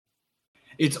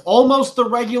It's almost the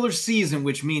regular season,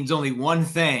 which means only one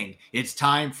thing. It's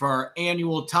time for our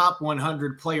annual top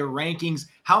 100 player rankings.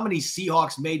 How many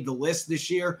Seahawks made the list this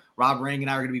year? Rob Rang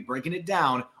and I are going to be breaking it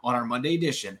down on our Monday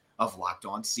edition of Locked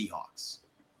On Seahawks.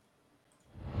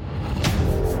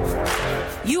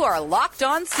 You are Locked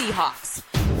On Seahawks,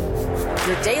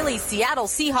 your daily Seattle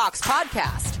Seahawks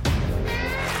podcast.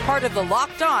 Part of the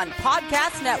Locked On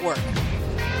Podcast Network,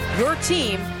 your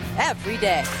team every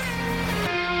day.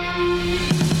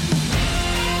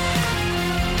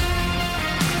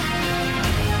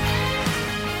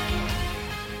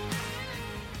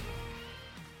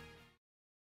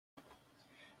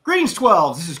 Greetings,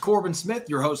 12. This is Corbin Smith,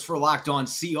 your host for Locked On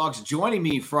Seahawks. Joining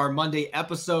me for our Monday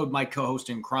episode, my co-host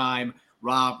in crime,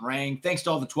 Rob Rang. Thanks to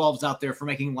all the 12s out there for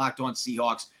making Locked On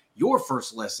Seahawks your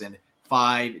first listen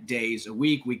 5 days a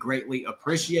week. We greatly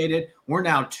appreciate it. We're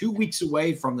now 2 weeks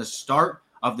away from the start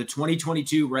of the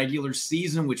 2022 regular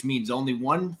season, which means only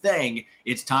one thing.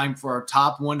 It's time for our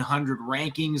top 100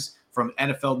 rankings from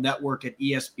NFL Network at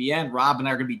ESPN. Rob and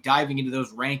I are going to be diving into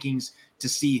those rankings to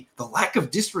see the lack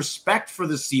of disrespect for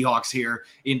the Seahawks here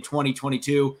in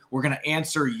 2022. We're going to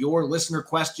answer your listener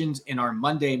questions in our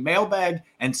Monday mailbag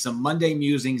and some Monday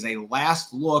musings, a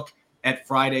last look at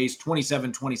Friday's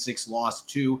 27-26 loss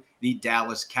to the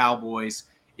Dallas Cowboys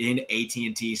in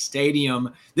AT&T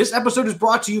Stadium. This episode is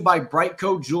brought to you by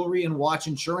Brightco Jewelry and Watch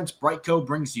Insurance. Brightco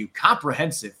brings you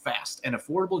comprehensive, fast, and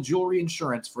affordable jewelry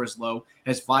insurance for as low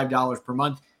as $5 per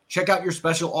month. Check out your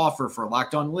special offer for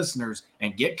Locked On listeners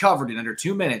and get covered in under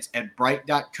 2 minutes at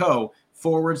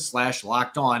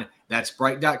bright.co/locked on. That's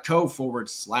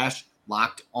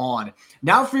bright.co/locked on.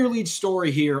 Now for your lead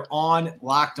story here on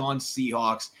Locked On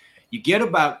Seahawks. You get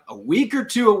about a week or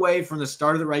two away from the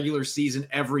start of the regular season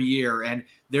every year, and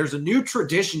there's a new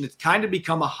tradition that's kind of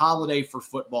become a holiday for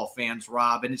football fans,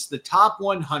 Rob, and it's the top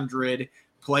 100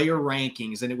 player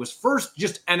rankings. And it was first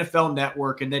just NFL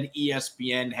Network, and then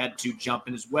ESPN had to jump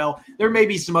in as well. There may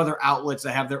be some other outlets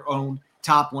that have their own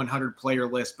top 100 player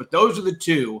list, but those are the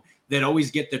two that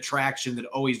always get the traction, that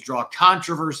always draw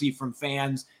controversy from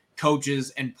fans,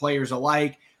 coaches, and players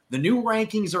alike. The new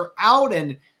rankings are out,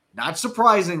 and not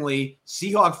surprisingly,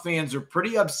 Seahawks fans are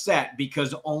pretty upset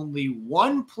because only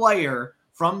one player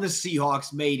from the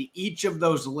Seahawks made each of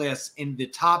those lists in the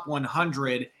top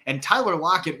 100, and Tyler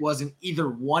Lockett wasn't either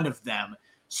one of them.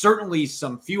 Certainly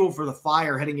some fuel for the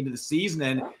fire heading into the season,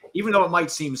 and even though it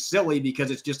might seem silly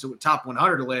because it's just a top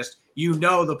 100 list, you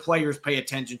know the players pay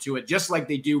attention to it, just like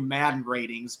they do Madden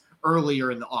ratings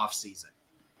earlier in the offseason.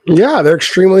 Yeah, they're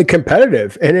extremely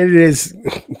competitive, and it is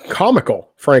comical,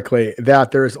 frankly,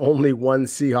 that there's only one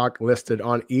Seahawk listed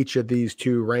on each of these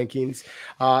two rankings.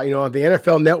 The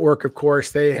NFL Network, of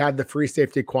course, they had the free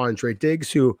safety Quandre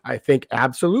Diggs, who I think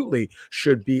absolutely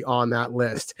should be on that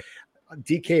list.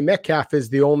 DK Metcalf is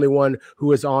the only one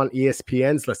who is on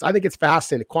ESPN's list. I think it's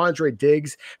fascinating. Quandre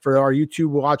Diggs, for our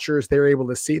YouTube watchers, they're able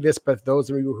to see this, but those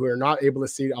of you who are not able to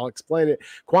see it, I'll explain it.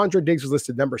 Quandre Diggs was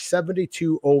listed number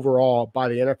 72 overall by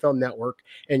the NFL Network,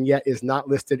 and yet is not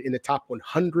listed in the top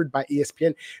 100 by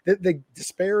ESPN. The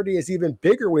disparity is even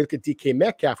bigger when we look at DK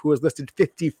Metcalf, who was listed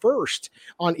 51st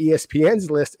on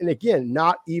ESPN's list, and again,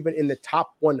 not even in the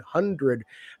top 100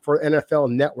 for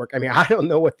NFL Network. I mean, I don't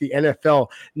know what the NFL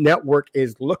Network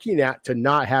is looking at to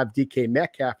not have DK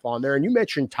Metcalf on there. And you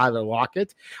mentioned Tyler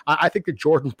Lockett. I think that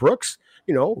Jordan Brooks,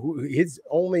 he's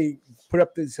only put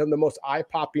up some of the most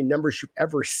eye-popping numbers you've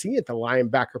ever seen at the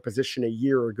linebacker position a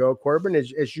year ago, Corbin,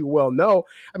 as you well know.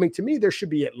 I mean, to me, there should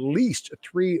be at least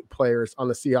 3 players on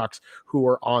the Seahawks who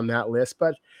are on that list.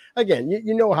 But again,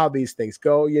 you know how these things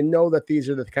go. You know that these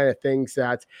are the kind of things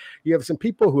that you have some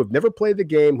people who have never played the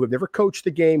game, who have never coached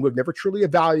the game, who have never truly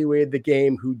evaluated the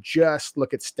game, who just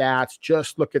look at stats,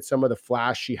 just look at some of the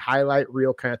flashy highlight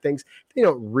reel kind of things. They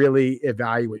don't really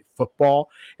evaluate football.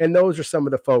 And those are some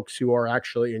of the folks who are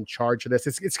actually in charge of this.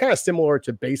 It's kind of similar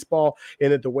to baseball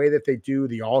in that the way that they do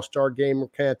the all-star game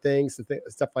kind of things and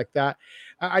stuff like that.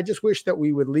 I just wish that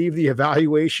we would leave the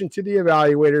evaluation to the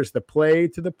evaluators, the play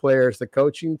to the players, the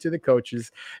coaching to the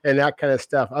coaches, and that kind of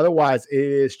stuff. Otherwise, it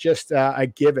is just a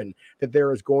given that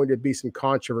there is going to be some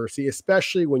controversy,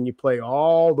 especially when you play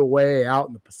all the way out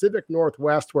in the Pacific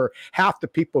Northwest, where half the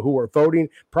people who are voting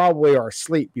probably are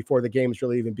asleep before the games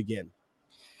really even begin.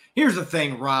 Here's the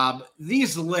thing, Rob.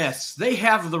 These lists, they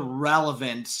have the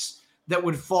relevance that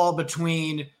would fall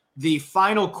between the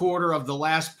final quarter of the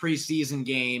last preseason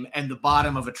game and the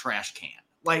bottom of a trash can.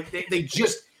 Like,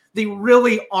 they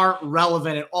really aren't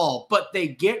relevant at all, but they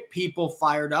get people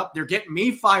fired up. They're getting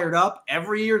me fired up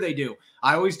every year they do.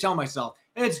 I always tell myself,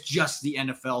 it's just the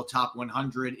NFL top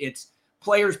 100. It's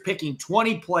players picking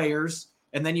 20 players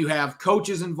and then you have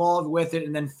coaches involved with it,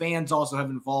 and then fans also have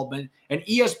involvement. And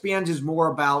ESPN's is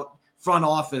more about front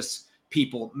office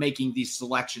people making these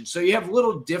selections. So you have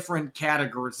little different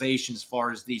categorization as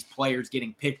far as these players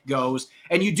getting picked goes.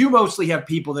 And you do mostly have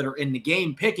people that are in the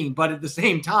game picking, but at the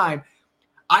same time,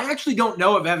 I actually don't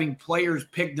know if having players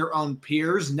pick their own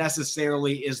peers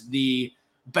necessarily is the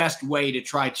best way to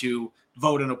try to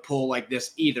vote in a poll like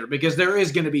this either, because there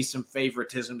is going to be some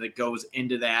favoritism that goes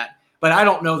into that. But I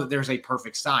don't know that there's a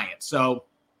perfect science. So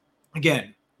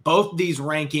again, both these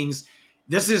rankings,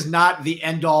 this is not the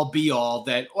end all be all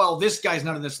that, well, this guy's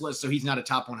not on this list, so he's not a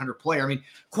top 100 player. I mean,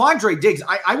 Quandre Diggs,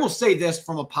 I will say this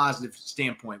from a positive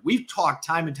standpoint. We've talked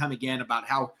time and time again about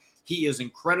how he is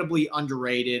incredibly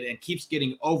underrated and keeps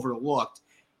getting overlooked.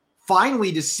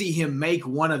 Finally, to see him make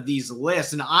one of these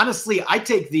lists, and honestly, I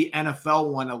take the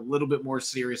NFL one a little bit more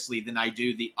seriously than I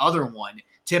do the other one,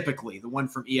 typically, the one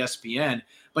from ESPN.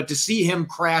 But to see him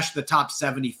crash the top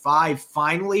 75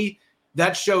 finally,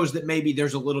 that shows that maybe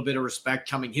there's a little bit of respect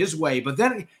coming his way. But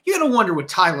then you got to wonder with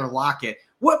Tyler Lockett,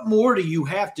 what more do you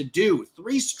have to do?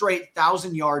 3 straight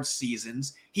 1,000-yard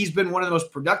seasons. He's been one of the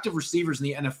most productive receivers in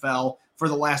the NFL for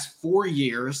the last 4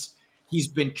 years. He's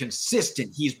been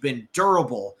consistent. He's been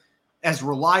durable, as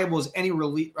reliable as any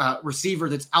receiver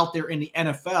that's out there in the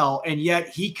NFL, and yet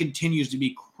he continues to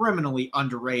be criminally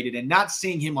underrated. And not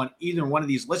seeing him on either one of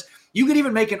these lists, you could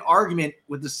even make an argument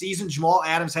with the season Jamal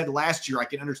Adams had last year. I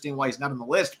can understand why he's not on the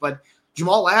list, but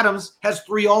Jamal Adams has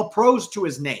 3 All-Pros to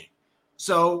his name.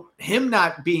 So him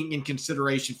not being in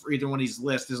consideration for either one of these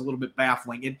lists is a little bit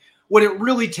baffling. And what it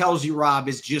really tells you, Rob,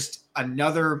 is just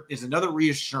another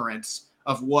reassurance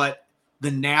of what the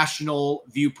national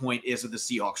viewpoint is of the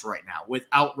Seahawks right now,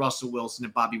 without Russell Wilson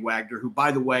and Bobby Wagner, who,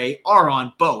 by the way, are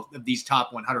on both of these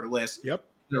top 100 lists. Yep.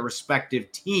 Their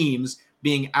respective teams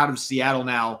being out of Seattle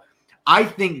now. I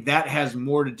think that has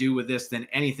more to do with this than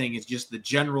anything. Is just the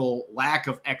general lack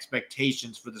of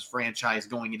expectations for this franchise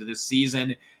going into this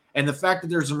season. And the fact that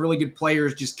there's some really good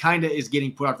players just kind of is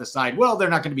getting put off the side. Well, they're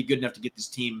not going to be good enough to get this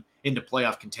team into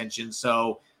playoff contention,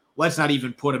 so let's not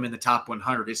even put him in the top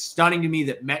 100. It's stunning to me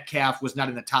that Metcalf was not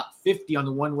in the top 50 on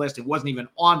the one list. It wasn't even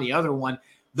on the other one.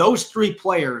 Those 3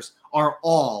 players are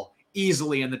all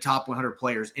easily in the top 100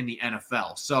 players in the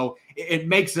NFL. So it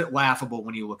makes it laughable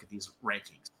when you look at these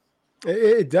rankings.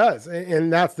 It does.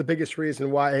 And that's the biggest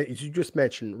reason why, as you just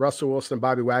mentioned, Russell Wilson and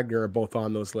Bobby Wagner are both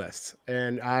on those lists.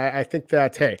 And I think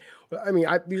that, hey, I mean,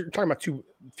 you're talking about 2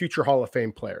 future Hall of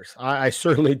Fame players. I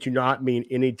certainly do not mean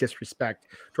any disrespect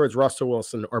towards Russell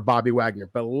Wilson or Bobby Wagner,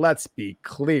 but let's be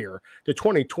clear. The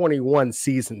 2021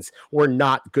 seasons were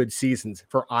not good seasons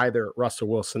for either Russell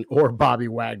Wilson or Bobby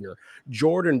Wagner.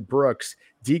 Jordan Brooks,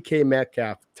 DK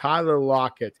Metcalf, Tyler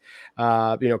Lockett,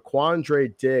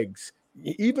 Quandre Diggs,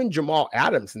 even Jamal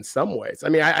Adams in some ways. I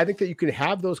mean, I think that you can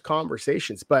have those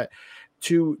conversations, but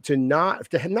to not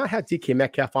have DK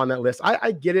Metcalf on that list,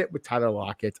 I get it with Tyler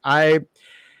Lockett. I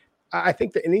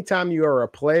think that anytime you are a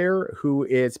player who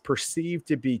is perceived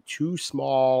to be too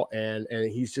small and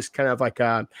he's just kind of like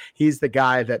he's the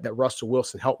guy that Russell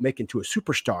Wilson helped make into a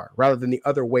superstar rather than the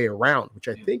other way around, which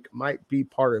I think might be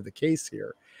part of the case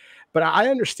here. But I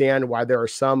understand why there are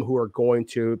some who are going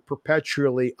to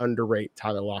perpetually underrate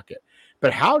Tyler Lockett.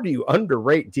 But how do you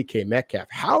underrate DK Metcalf?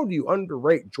 How do you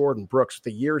underrate Jordan Brooks,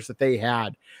 the years that they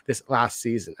had this last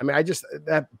season? I mean,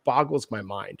 that boggles my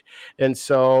mind. And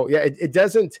so, yeah, it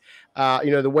doesn't,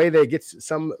 the way they get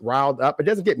some riled up, it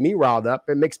doesn't get me riled up.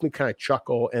 It makes me kind of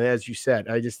chuckle. And as you said,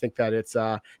 I just think that it's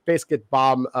basically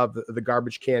bottom of the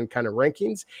garbage can kind of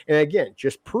rankings. And again,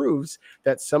 just proves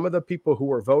that some of the people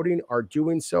who are voting are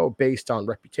doing so based on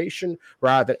reputation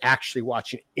rather than actually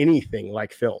watching anything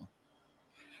like film.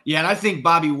 Yeah, and I think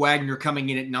Bobby Wagner coming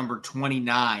in at number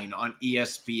 29 on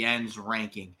ESPN's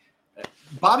ranking.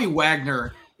 Bobby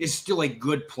Wagner is still a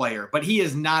good player, but he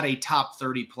is not a top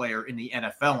 30 player in the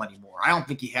NFL anymore. I don't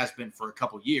think he has been for a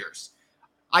couple years.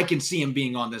 I can see him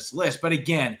being on this list. But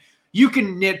again, you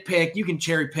can nitpick, you can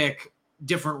cherry pick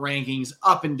different rankings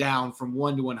up and down from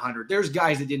 1 to 100. There's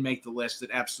guys that didn't make the list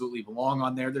that absolutely belong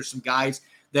on there. There's some guys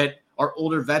that are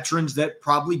older veterans that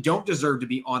probably don't deserve to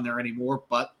be on there anymore,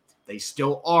 but they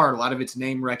still are. A lot of it's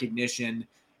name recognition.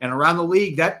 And around the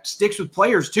league, that sticks with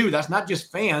players too. That's not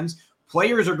just fans.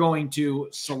 Players are going to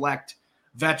select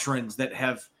veterans that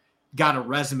have got a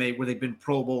resume where they've been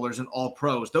Pro Bowlers and All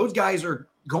Pros. Those guys are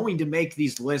going to make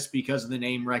these lists because of the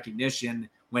name recognition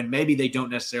when maybe they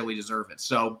don't necessarily deserve it.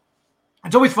 So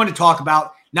It's always fun to talk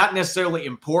about, not necessarily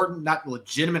important, not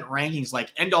legitimate rankings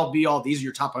like end all be all. These are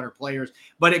your top 100 players,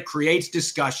 but it creates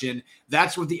discussion.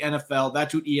 That's what the NFL,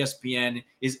 that's what ESPN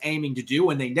is aiming to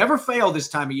do. And they never fail this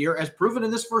time of year. As proven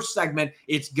in this first segment,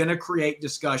 it's going to create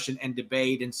discussion and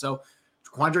debate. And so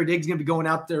Quandre Diggs is going to be going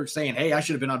out there saying, hey, I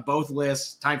should have been on both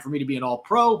lists. Time for me to be an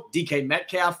all-pro. DK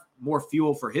Metcalf, more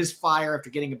fuel for his fire after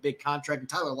getting a big contract. And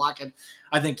Tyler Lockett,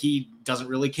 I think he doesn't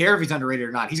really care if he's underrated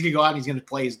or not. He's going to go out and he's going to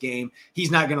play his game. He's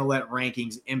not going to let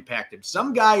rankings impact him.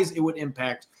 Some guys it would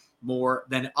impact more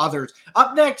than others.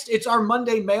 Up next, it's our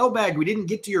Monday mailbag. We didn't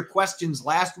get to your questions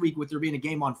last week with there being a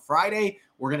game on Friday.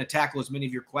 We're going to tackle as many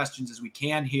of your questions as we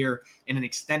can here in an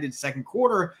extended second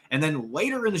quarter. And then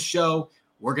later in the show,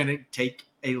 we're going to take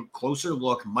a closer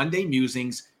look. Monday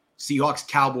musings, Seahawks,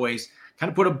 Cowboys, kind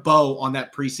of put a bow on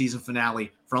that preseason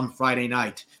finale from Friday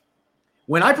night.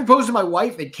 When I proposed to my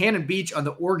wife at Cannon Beach on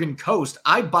the Oregon coast,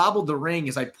 I bobbled the ring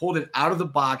as I pulled it out of the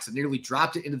box and nearly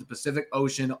dropped it into the Pacific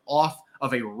Ocean off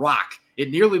of a rock.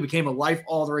 It nearly became a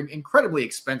life-altering, incredibly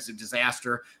expensive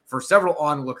disaster for several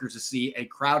onlookers to see a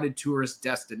crowded tourist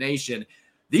destination.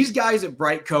 These guys at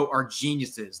Brightco are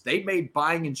geniuses. They made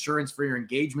buying insurance for your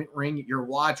engagement ring, your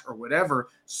watch, or whatever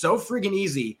so friggin'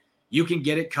 easy. You can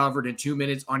get it covered in 2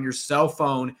 minutes on your cell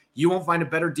phone. You won't find a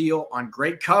better deal on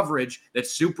great coverage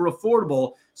that's super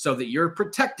affordable so that you're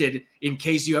protected in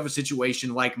case you have a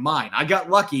situation like mine. I got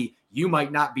lucky. You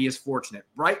might not be as fortunate.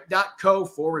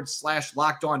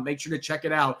 Bright.co/locked-on. Make sure to check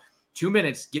it out. 2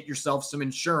 minutes, get yourself some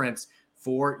insurance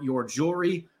for your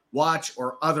jewelry, watch,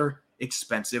 or other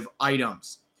expensive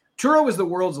items. Turo is the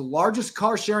world's largest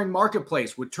car-sharing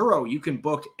marketplace. With Turo, you can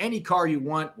book any car you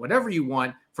want, whatever you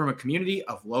want, from a community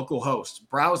of local hosts.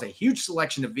 Browse a huge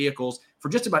selection of vehicles for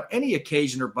just about any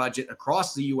occasion or budget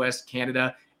across the U.S.,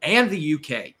 Canada, and the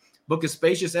U.K. Book a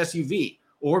spacious SUV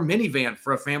or minivan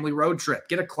for a family road trip.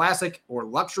 Get a classic or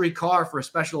luxury car for a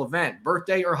special event,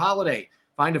 birthday, or holiday.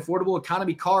 Find affordable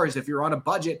economy cars if you're on a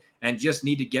budget and just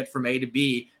need to get from A to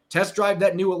B. Test drive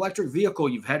that new electric vehicle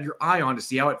you've had your eye on to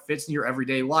see how it fits in your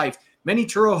everyday life. Many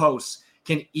Turo hosts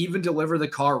can even deliver the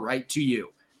car right to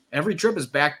you. Every trip is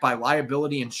backed by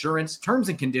liability insurance. Terms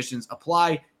and conditions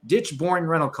apply. Ditch boring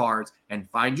rental cars and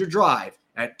find your drive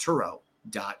at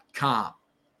Turo.com.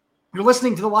 You're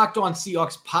listening to the Locked On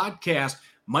Seahawks podcast,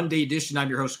 Monday edition. I'm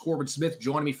your host, Corbin Smith.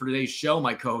 Joining me for today's show,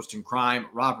 my co-host in crime,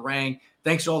 Rob Rang.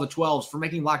 Thanks to all the 12s for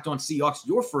making Locked On Seahawks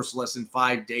your first listen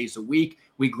 5 days a week.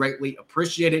 We greatly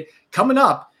appreciate it. Coming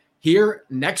up here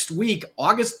next week,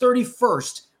 August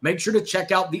 31st, make sure to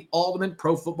check out the Ultimate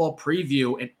Pro Football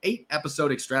Preview, an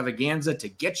 8-episode extravaganza to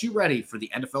get you ready for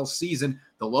the NFL season.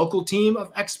 The local team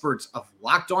of experts of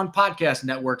Locked On Podcast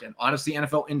Network and Odyssey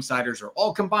NFL Insiders are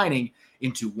all combining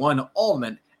into one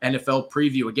Ultimate NFL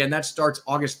Preview. Again, that starts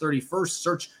August 31st.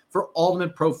 Search for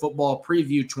Ultimate Pro Football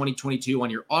Preview 2022 on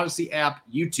your Odyssey app,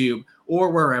 YouTube, or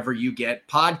wherever you get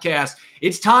podcasts.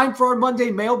 It's time for our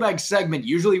Monday mailbag segment.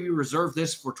 Usually we reserve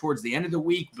this for towards the end of the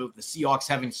week, but with the Seahawks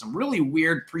having some really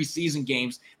weird preseason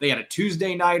games. They had a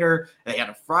Tuesday nighter, they had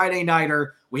a Friday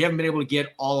nighter. We haven't been able to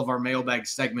get all of our mailbag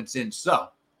segments in. So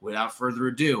without further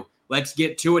ado, let's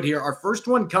get to it here. Our first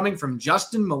one coming from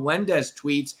Justin Melendez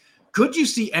tweets, could you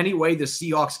see any way the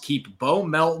Seahawks keep Bo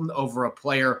Melton over a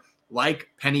player like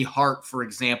Penny Hart, for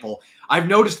example? I've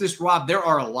noticed this, Rob. There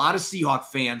are a lot of Seahawk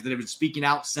fans that have been speaking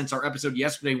out since our episode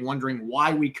yesterday wondering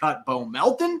why we cut Bo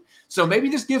Melton. So maybe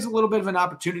this gives a little bit of an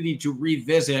opportunity to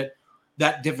revisit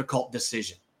that difficult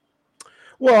decision.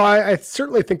 Well, I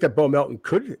certainly think that Bo Melton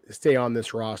could stay on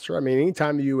this roster. I mean,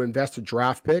 anytime you invest a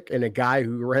draft pick in a guy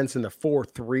who runs in the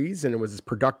 4.3s and was as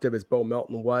productive as Bo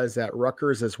Melton was at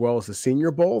Rutgers as well as the Senior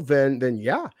Bowl, then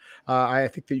yeah, I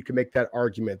think that you can make that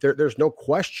argument. There's no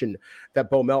question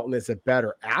that Bo Melton is a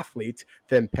better athlete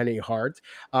than Penny Hart.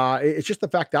 It's just the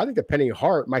fact that I think that Penny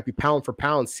Hart might be pound for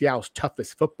pound Seattle's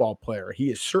toughest football player.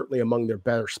 He is certainly among their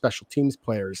better special teams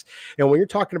players. And when you're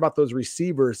talking about those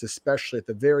receivers, especially at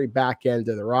the very back end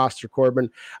of the roster, Corbin,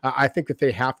 I think that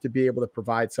they have to be able to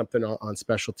provide something on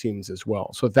special teams as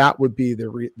well. So that would be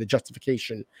the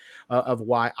justification of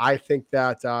why I think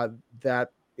that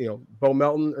Bo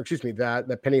Melton,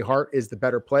 that Penny Hart is the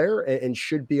better player and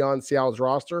should be on Seattle's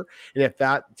roster. And if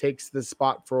that takes the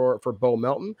spot for Bo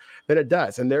Melton, then it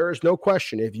does. And there is no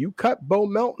question, if you cut Bo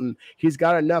Melton, he's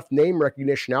got enough name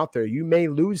recognition out there. You may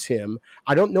lose him.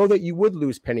 I don't know that you would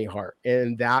lose Penny Hart.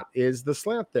 And that is the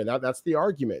slant there. That's the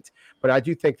argument. But I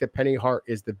do think that Penny Hart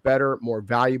is the better, more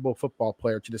valuable football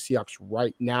player to the Seahawks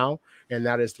right now. And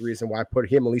that is the reason why I put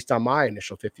him at least on my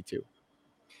initial 52.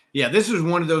 Yeah, this was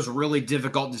one of those really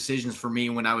difficult decisions for me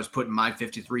when I was putting my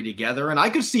 53 together. And I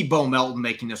could see Bo Melton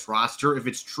making this roster if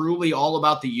it's truly all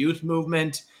about the youth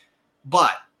movement.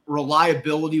 But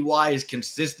reliability-wise,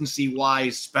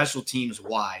 consistency-wise, special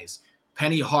teams-wise,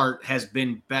 Penny Hart has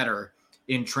been better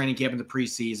in training camp in the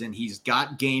preseason. He's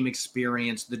got game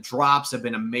experience. The drops have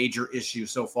been a major issue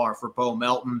so far for Bo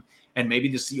Melton, and maybe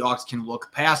the Seahawks can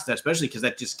look past that, especially because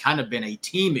that's just kind of been a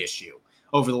team issue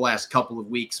over the last couple of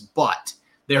weeks. But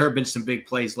there have been some big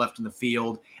plays left in the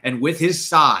field, and with his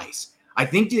size, I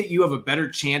think that you have a better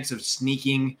chance of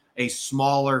sneaking a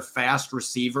smaller, fast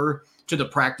receiver to the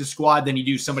practice squad than you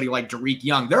do somebody like Derek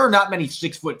Young. There are not many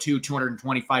 6'2",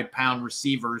 225-pound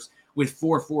receivers with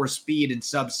 4.4 speed and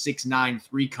sub 6'9",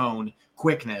 3-cone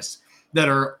quickness that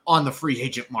are on the free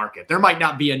agent market. There might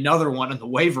not be another one on the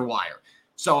waiver wire.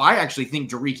 So I actually think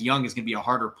Derek Young is going to be a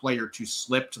harder player to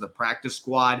slip to the practice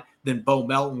squad than Bo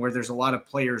Melton, where there's a lot of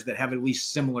players that have at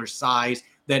least similar size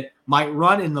that might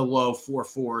run in the low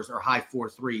 4.4s or high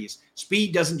 4.3s.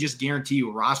 Speed doesn't just guarantee you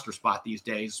a roster spot these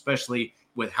days, especially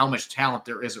with how much talent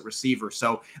there is at receiver.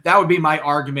 So that would be my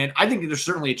argument. I think that there's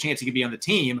certainly a chance he could be on the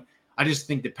team. I just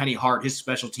think that Penny Hart, his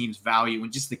special teams value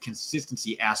and just the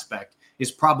consistency aspect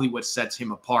is probably what sets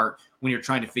him apart when you're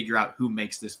trying to figure out who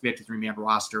makes this 53-man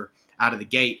roster out of the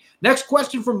gate. Next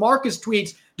question from Marcus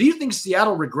tweets, do you think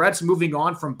Seattle regrets moving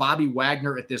on from Bobby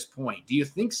Wagner at this point? Do you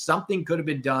think something could have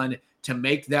been done to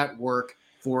make that work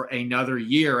for another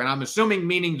year? And I'm assuming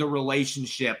meaning the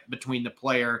relationship between the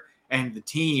player and the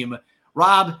team.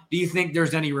 Rob, do you think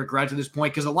there's any regrets at this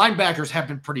point? Because the linebackers have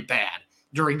been pretty bad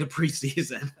during the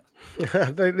preseason.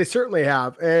 They certainly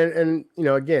have. And you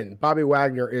know, again, Bobby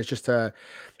Wagner is just a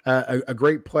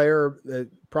great player,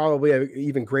 probably an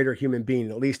even greater human being,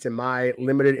 at least in my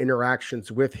limited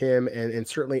interactions with him. And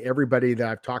certainly everybody that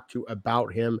I've talked to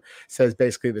about him says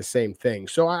basically the same thing.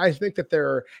 So I think that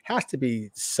there has to be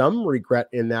some regret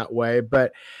in that way.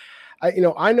 But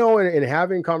I know in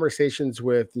having conversations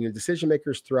with decision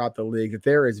makers throughout the league that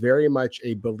there is very much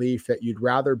a belief that you'd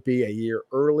rather be a year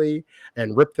early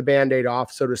and rip the Band-Aid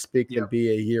off, so to speak, than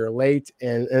be a year late.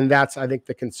 And that's, I think,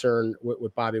 the concern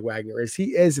with Bobby Wagner is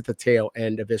he is at the tail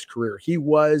end of his career. He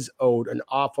was owed an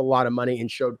awful lot of money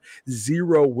and showed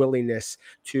zero willingness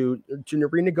to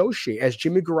renegotiate, as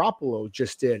Jimmy Garoppolo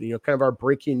just did, kind of our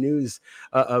breaking news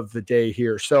of the day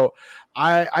here. So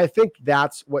I think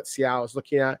that's what Seattle is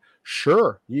looking at.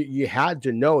 Sure, you had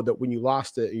to know that when you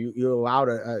lost it, you allowed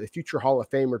a future Hall of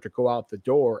Famer to go out the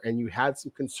door, and you had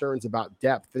some concerns about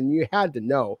depth, and you had to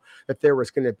know that there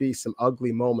was going to be some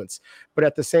ugly moments. But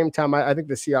at the same time, I think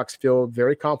the Seahawks feel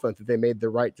very confident that they made the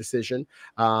right decision.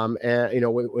 And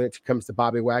when it comes to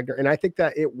Bobby Wagner, and I think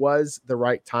that it was the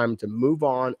right time to move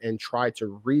on and try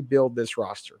to rebuild this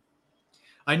roster.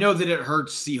 I know that it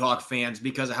hurts Seahawk fans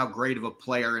because of how great of a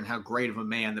player and how great of a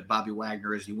man that Bobby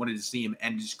Wagner is. You wanted to see him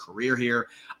end his career here.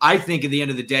 I think at the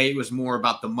end of the day, it was more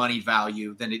about the money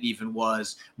value than it even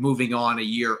was moving on a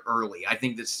year early. I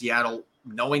think that Seattle,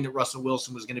 knowing that Russell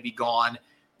Wilson was going to be gone,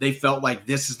 they felt like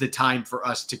this is the time for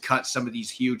us to cut some of these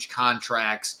huge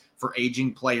contracts for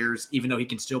aging players, even though he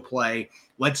can still play.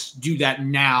 Let's do that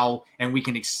now, and we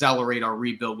can accelerate our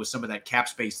rebuild with some of that cap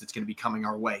space that's going to be coming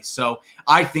our way. So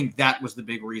I think that was the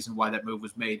big reason why that move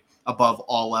was made above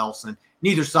all else. And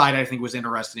neither side, I think, was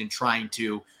interested in trying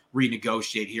to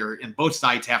renegotiate here. And both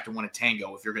sides have to want to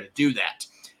tango if you're going to do that.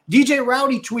 DJ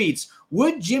Rowdy tweets,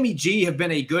 would Jimmy G have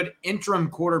been a good interim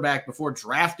quarterback before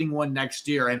drafting one next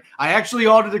year? And I actually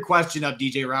altered the question up,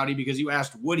 DJ Rowdy, because you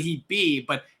asked, would he be?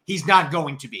 But he's not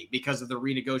going to be because of the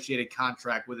renegotiated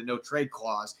contract with a no-trade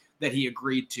clause that he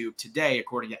agreed to today,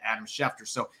 according to Adam Schefter.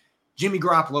 So Jimmy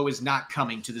Garoppolo is not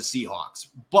coming to the Seahawks.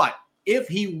 But if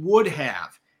he would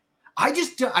have,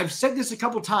 I've said this a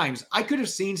couple times, I could have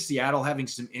seen Seattle having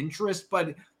some interest,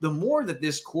 but the more that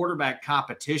this quarterback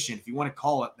competition, if you want to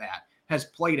call it that, has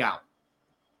played out,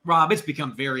 Rob, it's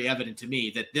become very evident to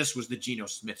me that this was the Geno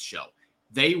Smith show.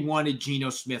 They wanted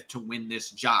Geno Smith to win this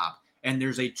job, and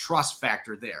there's a trust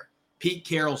factor there. Pete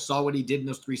Carroll saw what he did in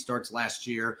those 3 starts last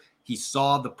year. He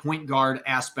saw the point guard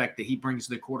aspect that he brings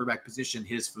to the quarterback position,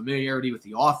 his familiarity with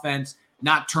the offense,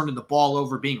 not turning the ball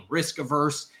over, being risk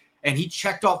averse. And he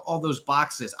checked off all those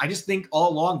boxes. I just think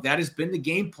all along that has been the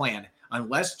game plan.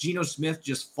 Unless Geno Smith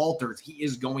just falters, he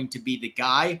is going to be the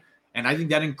guy. And I think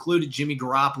that included Jimmy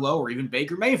Garoppolo or even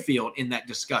Baker Mayfield in that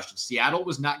discussion. Seattle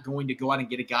was not going to go out and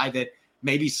get a guy that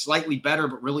maybe slightly better,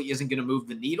 but really isn't going to move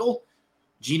the needle.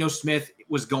 Geno Smith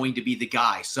was going to be the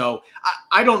guy. So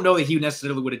I don't know that he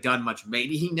necessarily would have done much.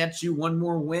 Maybe he nets you one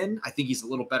more win. I think he's a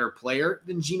little better player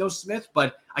than Geno Smith,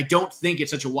 but I don't think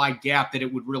it's such a wide gap that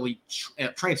it would really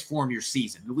transform your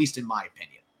season, at least in my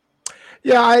opinion.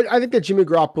 Yeah, I think that Jimmy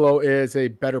Garoppolo is a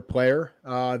better player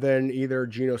than either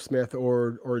Geno Smith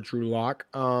or Drew Lock.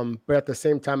 But at the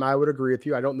same time, I would agree with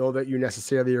you. I don't know that you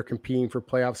necessarily are competing for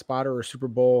playoff spot or a Super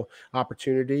Bowl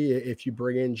opportunity if you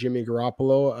bring in Jimmy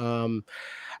Garoppolo.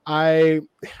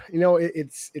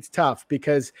 It's tough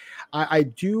because I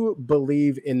do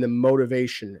believe in the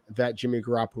motivation that Jimmy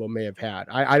Garoppolo may have had.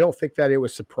 I don't think that it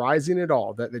was surprising at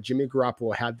all that Jimmy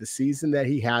Garoppolo had the season that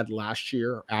he had last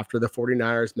year after the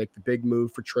 49ers make the big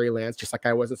move for Trey Lance, just like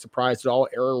I wasn't surprised at all.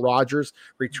 Aaron Rodgers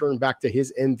returned back to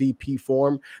his MVP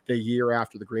form the year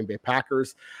after the Green Bay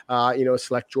Packers,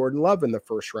 select Jordan Love in the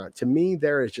first round. To me,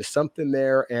 there is just something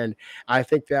there. And I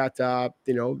think that,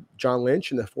 John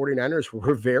Lynch and the 49ers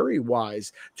were very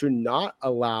wise to not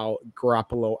allow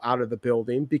Garoppolo out of the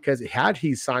building, because had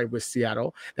he signed with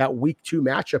Seattle, that week 2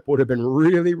 matchup would have been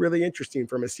really, really interesting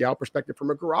from a Seattle perspective,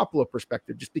 from a Garoppolo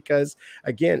perspective, just because,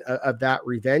 again, of that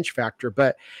revenge factor.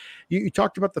 But you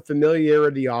talked about the familiarity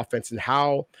of the offense and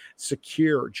how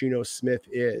secure Geno Smith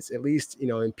is, at least,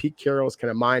 in Pete Carroll's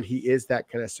kind of mind, he is that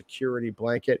kind of security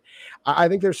blanket. I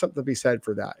think there's something to be said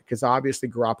for that, because obviously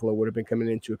Garoppolo would have been coming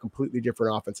into a completely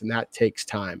different offense, and that takes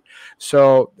time.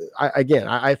 So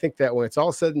I think that when it's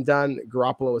all said and done,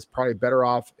 Garoppolo is probably better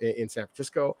off in San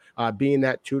Francisco, being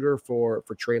that tutor for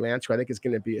Trey Lance, who I think is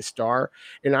going to be a star.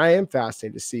 And I am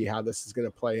fascinated to see how this is going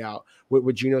to play out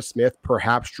with Geno Smith,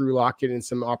 perhaps Drew Lock getting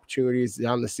some opportunities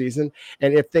down the season.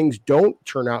 And if things don't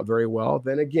turn out very well,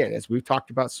 then again, as we've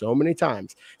talked about so many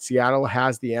times, Seattle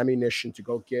has the ammunition to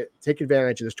go take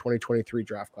advantage of this 2023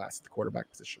 draft class at the quarterback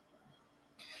position.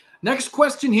 Next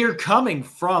question here coming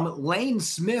from Lane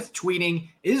Smith tweeting,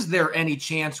 is there any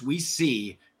chance we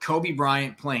see Kobe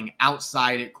Bryant playing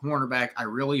outside at cornerback? I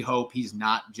really hope he's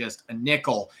not just a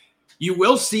nickel. You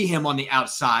will see him on the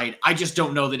outside. I just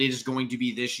don't know that it is going to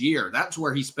be this year. That's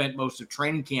where he spent most of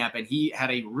training camp, and he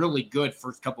had a really good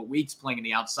first couple of weeks playing on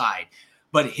the outside.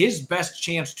 But his best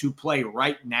chance to play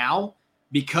right now,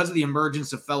 because of the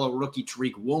emergence of fellow rookie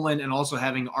Tariq Woolen and also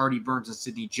having Artie Burns and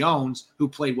Sidney Jones, who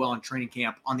played well in training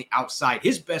camp on the outside,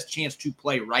 his best chance to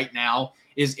play right now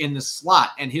is in the slot,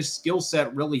 and his skill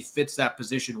set really fits that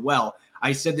position well.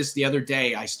 I said this the other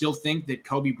day. I still think that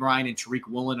Kobe Bryant and Tariq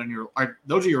Woolen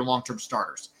those are your long-term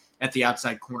starters at the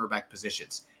outside cornerback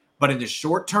positions. But in the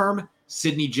short term,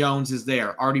 Sidney Jones is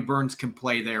there. Artie Burns can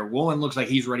play there. Woolen looks like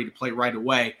he's ready to play right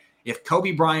away. If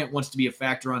Kobe Bryant wants to be a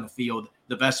factor on the field,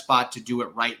 the best spot to do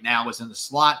it right now is in the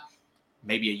slot.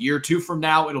 Maybe a year or two from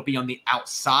now, it'll be on the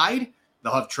outside.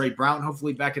 They'll have Trey Brown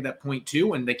hopefully back at that point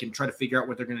too, and they can try to figure out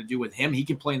what they're going to do with him. He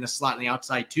can play in the slot and the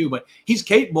outside too, but he's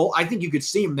capable. I think you could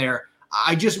see him there.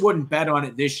 I just wouldn't bet on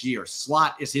it this year.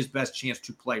 Slot is his best chance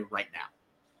to play right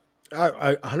now.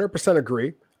 I 100%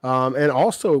 agree. And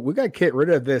also, we got to get rid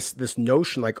of this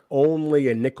notion like only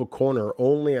a nickel corner,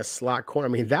 only a slot corner.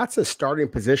 I mean, that's a starting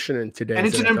position in today's and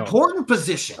it's NFL. An important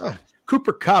position.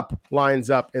 Cooper Kupp lines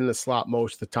up in the slot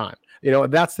most of the time.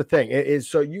 That's the thing. It is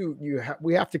so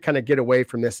we have to kind of get away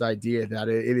from this idea that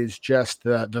it is just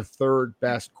the third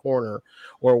best corner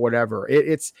or whatever.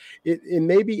 It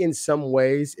maybe in some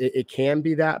ways it can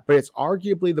be that, but it's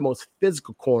arguably the most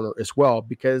physical corner as well,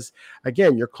 because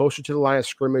again, you're closer to the line of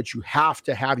scrimmage. You have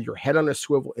to have your head on a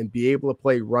swivel and be able to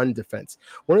play run defense.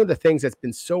 One of the things that's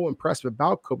been so impressive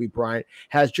about Kobe Bryant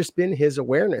has just been his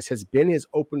awareness, has been his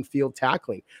open field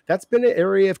tackling. That's been an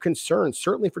area of concern,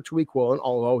 certainly for Tariq Woolen,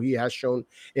 although he has shown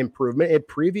improvement. It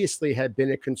previously had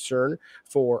been a concern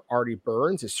for Artie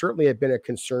Burns. It certainly had been a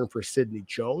concern for Sidney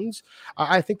Jones.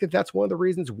 I think that's one of the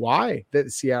reasons why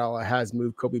that Seattle has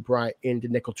moved Kobe Bryant into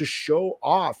nickel, to show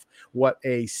off what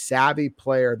a savvy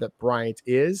player that Bryant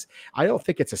is. I don't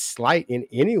think it's a slight in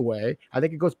any way. I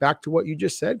think it goes back to what you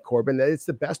just said, Corbin, that it's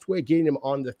the best way of getting him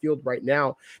on the field right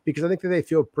now, because I think that they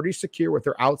feel pretty secure with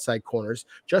their outside corners.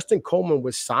 Justin Coleman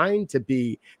was signed to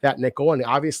be that nickel, and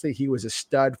obviously he was a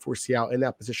stud for Seattle in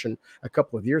that position a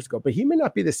couple of years ago, but he may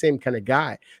not be the same kind of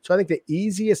guy. So I think the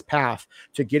easiest path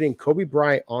to getting Kobe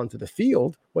Bryant onto the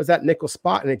field was that nickel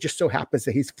spot, and it just so happens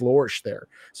that he's flourished there.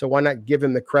 So why not give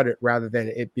him the credit rather than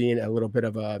it being a little bit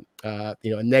of a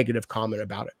negative comment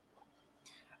about it?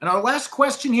 And our last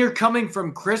question here coming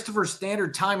from Christopher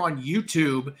Standard Time on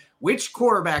YouTube. Which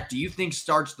quarterback do you think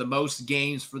starts the most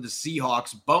games for the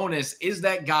Seahawks? Bonus, is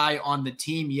that guy on the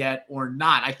team yet or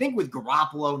not? I think with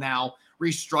Garoppolo now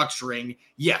restructuring,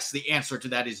 yes, the answer to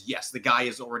that is yes. The guy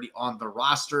is already on the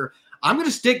roster. I'm going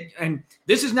to stick, and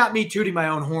this is not me tooting my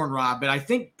own horn, Rob, but I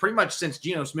think pretty much since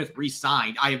Geno Smith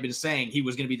re-signed, I have been saying he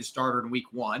was going to be the starter in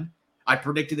week 1. I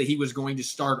predicted that he was going to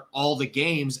start all the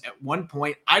games at one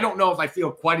point. I don't know if I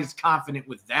feel quite as confident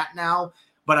with that now,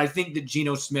 but I think that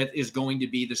Geno Smith is going to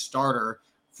be the starter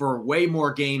for way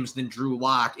more games than Drew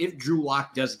Lock if Drew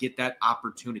Lock does get that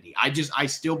opportunity. I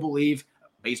still believe,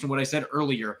 based on what I said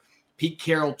earlier, Pete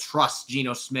Carroll trusts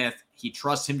Geno Smith. He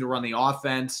trusts him to run the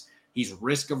offense. He's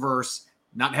risk averse,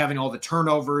 not having all the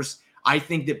turnovers. I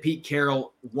think that Pete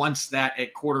Carroll wants that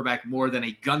at quarterback more than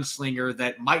a gunslinger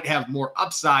that might have more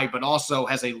upside, but also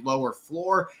has a lower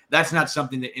floor. That's not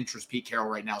something that interests Pete Carroll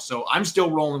right now. So I'm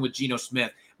still rolling with Geno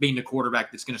Smith being the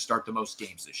quarterback that's going to start the most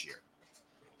games this year.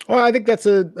 Well, I think that's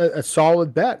a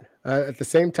solid bet. At the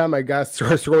same time, I got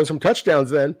to throw some touchdowns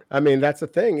then. I mean, that's the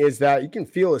thing, is that you can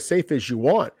feel as safe as you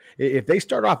want. If they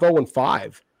start off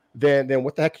 0-5, then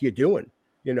what the heck are you doing?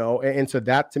 You know, and so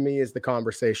that to me is the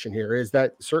conversation here, is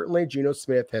that certainly Geno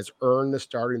Smith has earned the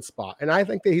starting spot. And I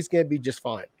think that he's going to be just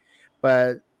fine.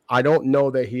 But I don't know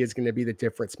that he is going to be the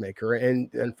difference maker.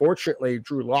 And unfortunately,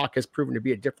 Drew Lock has proven to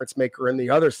be a difference maker on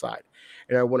the other side.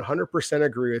 And I 100%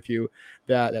 agree with you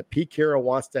that Pete Carroll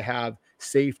wants to have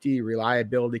safety,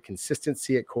 reliability,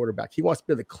 consistency at quarterback. He wants to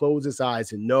be able to close his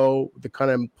eyes and know the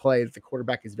kind of play that the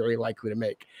quarterback is very likely to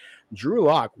make. Drew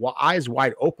Lock, while eyes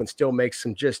wide open, still makes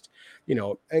some just,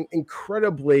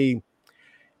 incredibly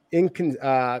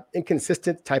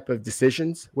inconsistent type of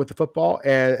decisions with the football.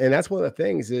 And that's one of the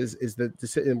things is the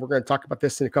decision. And we're going to talk about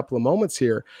this in a couple of moments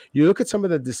here. You look at some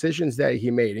of the decisions that he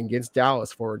made against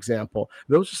Dallas, for example,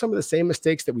 those are some of the same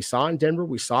mistakes that we saw in Denver.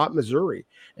 We saw at Missouri.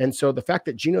 And so the fact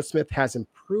that Geno Smith has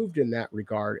improved in that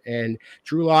regard, and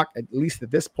Drew Lock, at least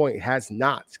at this point, has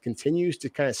not, continues to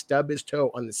kind of stub his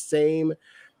toe on the same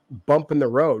bump in the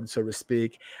road, so to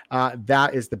speak,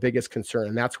 that is the biggest concern.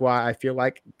 And that's why I feel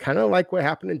like, kind of like what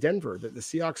happened in Denver, that the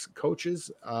Seahawks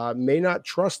coaches may not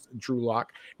trust Drew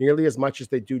Lock nearly as much as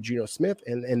they do Geno Smith.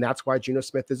 And that's why Geno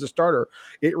Smith is a starter.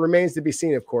 It remains to be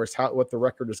seen, of course, what the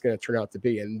record is going to turn out to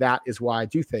be. And that is why I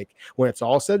do think when it's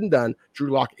all said and done, Drew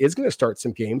Lock is going to start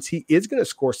some games. He is going to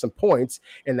score some points,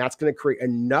 and that's going to create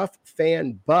enough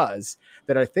fan buzz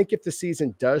that I think if the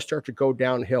season does start to go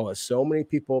downhill, as so many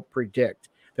people predict,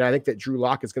 then I think that Drew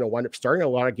Lock is going to wind up starting a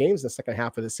lot of games in the second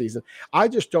half of the season. I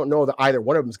just don't know that either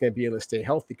one of them is going to be able to stay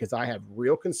healthy, because I have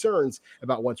real concerns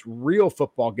about once real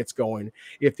football gets going,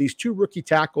 if these two rookie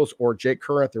tackles or Jake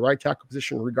Curran at the right tackle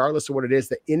position, regardless of what it is,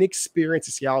 the inexperience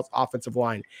of Seattle's offensive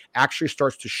line actually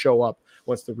starts to show up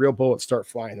once the real bullets start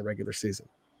flying in the regular season.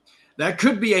 That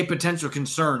could be a potential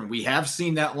concern. We have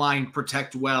seen that line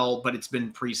protect well, but it's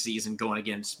been preseason going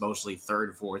against mostly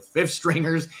third, fourth, fifth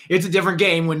stringers. It's a different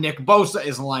game when Nick Bosa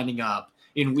is lining up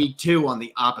in week 2 on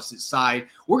the opposite side.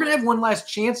 We're going to have one last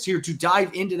chance here to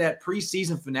dive into that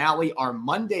preseason finale, our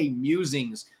Monday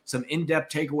musings, some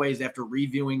in-depth takeaways after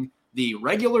reviewing the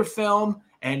regular film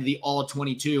and the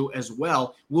All-22 as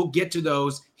well. We'll get to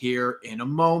those here in a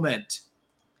moment.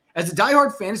 As a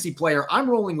diehard fantasy player, I'm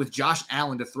rolling with Josh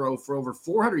Allen to throw for over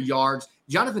 400 yards,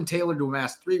 Jonathan Taylor to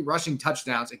amass 3 rushing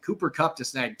touchdowns, and Cooper Kupp to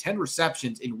snag 10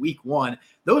 receptions in week 1.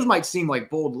 Those might seem like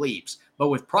bold leaps, but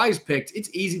with Prize Picks, it's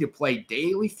easy to play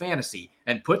daily fantasy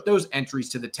and put those entries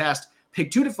to the test.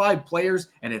 Pick 2 to 5 players,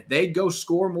 and if they go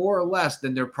score more or less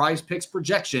than their Prize Picks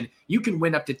projection, you can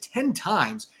win up to 10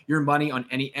 times your money on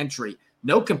any entry.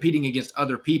 No competing against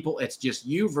other people. It's just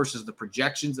you versus the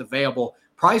projections available.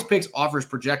 Prize Picks offers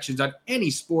projections on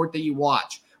any sport that you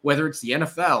watch, whether it's the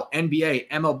NFL, NBA,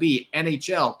 MLB,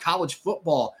 NHL, college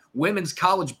football, women's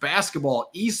college basketball,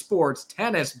 esports,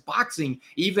 tennis, boxing,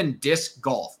 even disc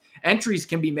golf. Entries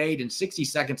can be made in 60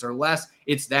 seconds or less.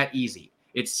 It's that easy.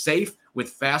 It's safe with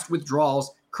fast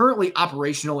withdrawals, currently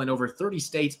operational in over 30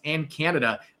 states and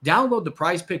Canada. Download the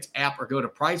Prize Picks app or go to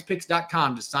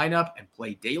prizepicks.com to sign up and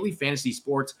play daily fantasy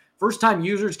sports. First-time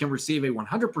users can receive a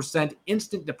 100%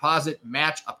 instant deposit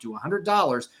match up to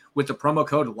 $100 with the promo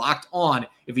code Locked On.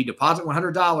 If you deposit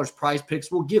 $100, Prize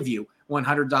Picks will give you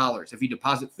 $100. If you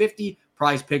deposit $50,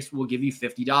 Prize Picks will give you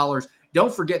 $50.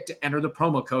 Don't forget to enter the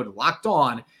promo code Locked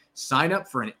On. Sign up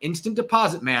for an instant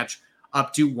deposit match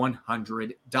up to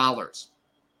 $100.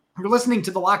 You're listening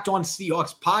to the Locked On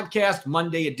Seahawks podcast,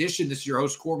 Monday edition. This is your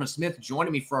host, Corbin Smith,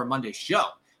 joining me for our Monday show.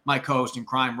 My co-host in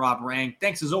crime, Rob Rang.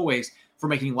 Thanks, as always, for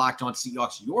making Locked On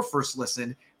Seahawks your first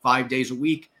listen 5 days a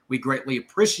week. We greatly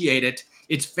appreciate it.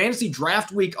 It's Fantasy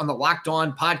Draft Week on the Locked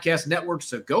On Podcast Network,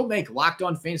 so go make Locked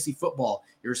On Fantasy Football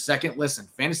your second listen.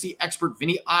 Fantasy expert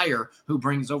Vinny Iyer, who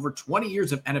brings over 20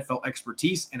 years of NFL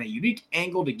expertise and a unique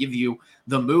angle to give you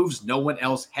the moves no one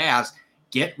else has.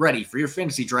 Get ready for your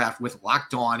fantasy draft with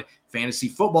Locked On Fantasy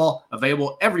Football,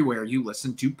 available everywhere you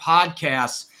listen to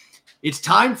podcasts. It's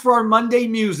time for our Monday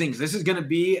musings. This is going to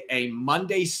be a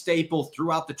Monday staple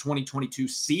throughout the 2022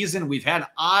 season. We've had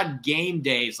odd game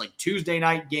days like Tuesday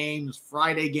night games,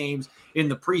 Friday games in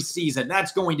the preseason.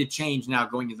 That's going to change now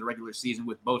going into the regular season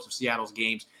with most of Seattle's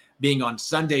games being on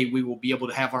Sunday. We will be able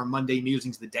to have our Monday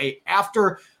musings the day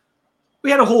after. We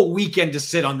had a whole weekend to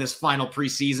sit on this final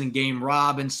preseason game,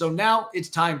 Rob. And so now it's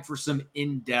time for some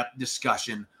in-depth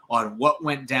discussion on what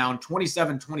went down.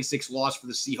 27-26 loss for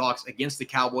the Seahawks against the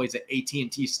Cowboys at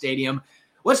AT&T Stadium.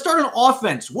 Let's start on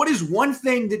offense. What is one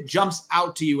thing that jumps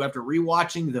out to you after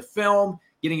rewatching the film,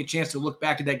 getting a chance to look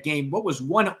back at that game? What was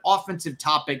one offensive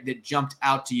topic that jumped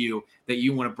out to you that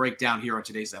you want to break down here on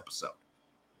today's episode?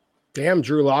 Damn,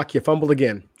 Drew Lock, you fumbled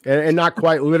again. And not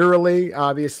quite literally,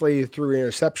 obviously, through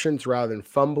interceptions rather than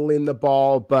fumbling the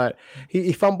ball, but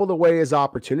he fumbled away his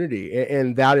opportunity.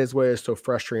 And that is what is so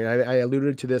frustrating. I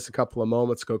alluded to this a couple of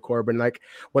moments ago, Corbin. Like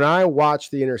when I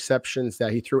watched the interceptions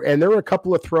that he threw, and there were a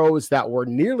couple of throws that were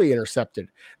nearly intercepted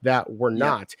that were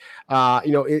not.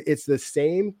 It's the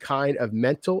same kind of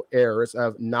mental errors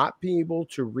of not being able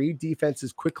to read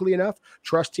defenses quickly enough,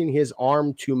 trusting his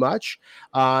arm too much.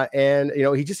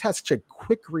 He just has such a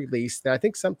quick release that I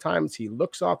think sometimes he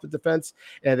looks off the defense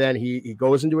and then he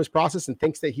goes into his process and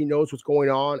thinks that he knows what's going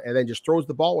on and then just throws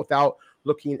the ball without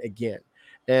looking again.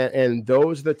 And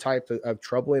those are the type of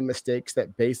troubling mistakes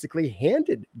that basically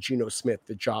handed Geno Smith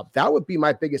the job. That would be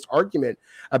my biggest argument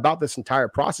about this entire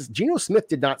process. Geno Smith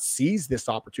did not seize this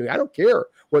opportunity. I don't care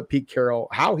what Pete Carroll,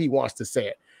 how he wants to say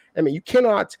it. I mean, you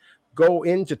cannot go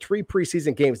into 3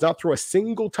 preseason games, not throw a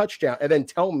single touchdown, and then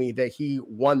tell me that he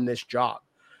won this job.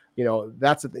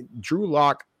 That's Drew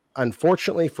Lock,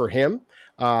 unfortunately for him,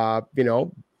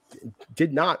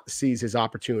 did not seize his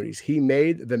opportunities. He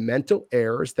made the mental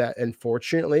errors that,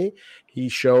 unfortunately, he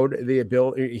showed the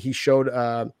ability. He showed,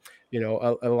 a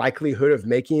likelihood of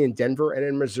making in Denver and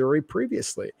in Missouri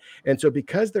previously. And so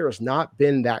because there has not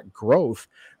been that growth,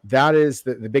 that is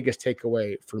the biggest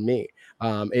takeaway for me,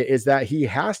 is that he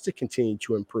has to continue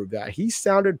to improve that. He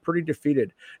sounded pretty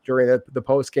defeated during the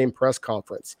post-game press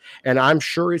conference, and I'm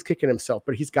sure he's kicking himself,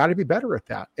 but he's got to be better at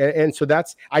that. And so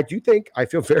I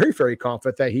feel very, very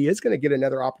confident that he is going to get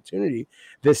another opportunity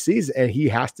this season, and he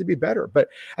has to be better. But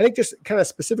I think just kind of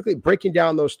specifically breaking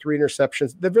down those 3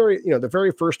 interceptions, the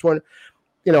very first one,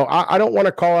 I don't want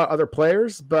to call out other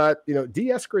players, but, D.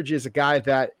 Eskridge is a guy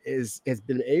that has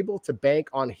been able to bank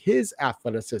on his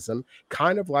athleticism,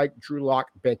 kind of like Drew Lock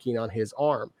banking on his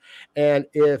arm. And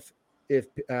if D.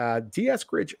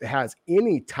 Eskridge has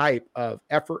any type of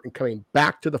effort in coming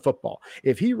back to the football,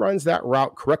 if he runs that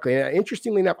route correctly, and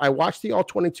interestingly enough, I watched the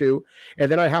All-22,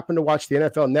 and then I happened to watch the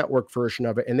NFL Network version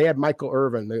of it, and they had Michael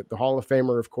Irvin, the Hall of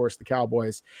Famer, of course, the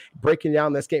Cowboys, breaking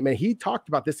down this game, and he talked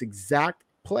about this exact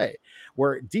play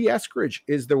where D. Eskridge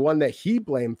is the one that he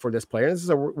blamed for this play. And this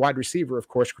is a wide receiver, of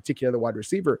course, critiquing another wide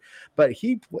receiver, but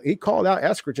he called out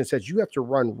Eskridge and says, you have to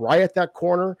run right at that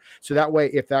corner. So that way,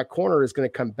 if that corner is going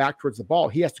to come back towards the ball,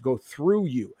 he has to go through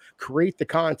you, create the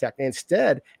contact. And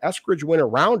instead, Eskridge went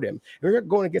around him. And you're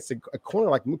going against a corner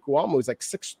like Mukuamu, who's like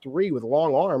 6'3" with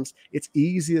long arms. It's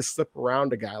easy to slip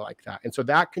around a guy like that. And so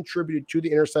that contributed to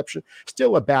the interception.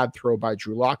 Still a bad throw by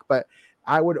Drew Lock, but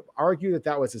I would argue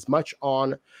that was as much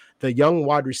on the young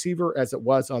wide receiver as it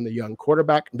was on the young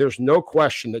quarterback. There's no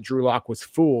question that Drew Lock was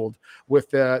fooled with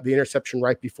the interception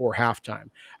right before halftime.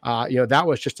 That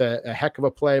was just a heck of a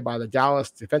play by the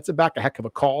Dallas defensive back, a heck of a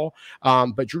call.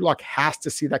 But Drew Lock has to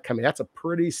see that coming. That's a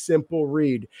pretty simple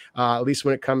read, at least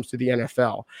when it comes to the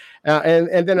NFL.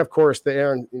 And then, of course, the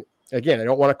Aaron. Again, I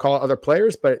don't want to call out other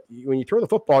players, but when you throw the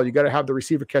football, you got to have the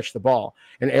receiver catch the ball.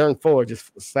 And Aaron Fuller just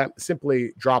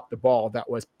simply dropped the ball. That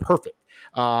was perfect.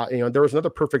 There was another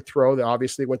perfect throw that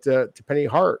obviously went to Penny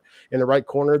Hart in the right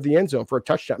corner of the end zone for a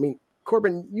touchdown. I mean,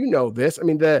 Corbin, you know this. I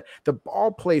mean, the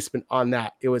ball placement on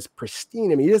that, it was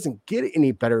pristine. I mean, he doesn't get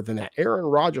any better than that. Aaron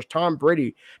Rodgers, Tom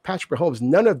Brady, Patrick Mahomes,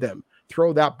 none of them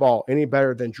throw that ball any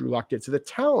better than Drew Lock did. So the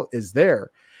talent is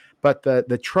there, but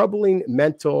the troubling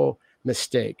mental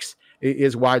mistakes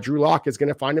is why Drew Lock is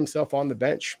going to find himself on the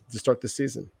bench to start the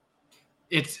season.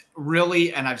 It's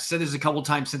really, and I've said this a couple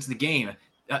times since the game,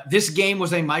 this game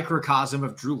was a microcosm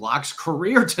of Drew Lock's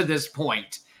career to this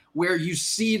point, where you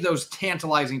see those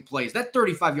tantalizing plays. That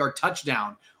 35-yard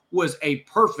touchdown was a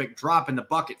perfect drop in the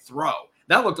bucket throw.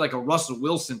 That looked like a Russell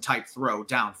Wilson type throw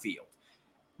downfield.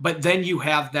 But then you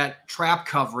have that trap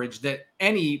coverage that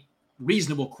any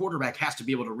reasonable quarterback has to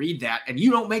be able to read that, and you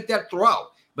don't make that throw.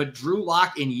 But Drew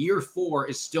Lock in year 4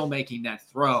 is still making that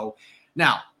throw.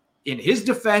 Now, in his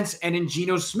defense and in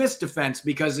Geno Smith's defense,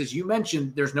 because as you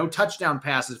mentioned, there's no touchdown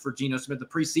passes for Geno Smith the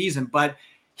preseason, but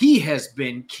he has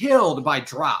been killed by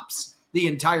drops. the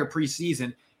entire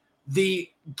preseason. The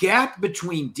gap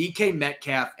between DK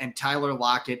Metcalf and Tyler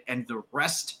Lockett and the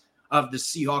rest of the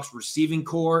Seahawks receiving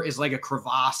core is like a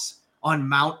crevasse on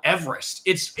Mount Everest.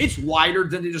 It's wider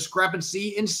than the discrepancy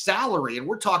in salary. And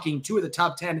we're talking 2 of the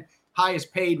top 10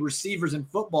 highest paid receivers in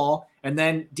football. And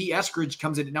then D. Eskridge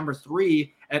comes in at number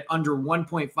 3 at under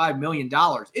 $1.5 million.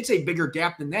 It's a bigger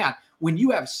gap than that. When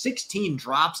you have 16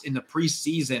 drops in the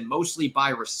preseason, mostly by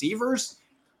receivers,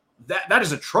 that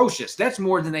is atrocious. That's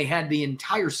more than they had the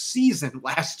entire season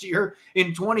last year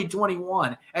in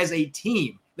 2021 as a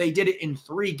team. They did it in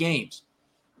 3 games.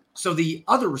 So the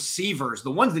other receivers,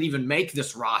 the ones that even make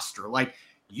this roster, like,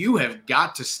 you have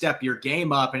got to step your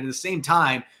game up. And at the same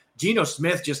time, Geno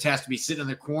Smith just has to be sitting in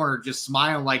the corner just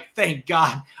smiling like, thank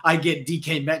God I get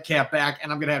DK Metcalf back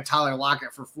and I'm going to have Tyler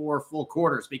Lockett for 4 full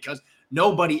quarters, because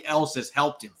nobody else has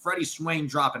helped him. Freddie Swain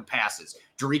dropping passes.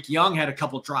 Derek Young had a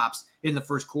couple drops in the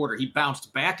first quarter. He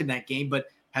bounced back in that game, but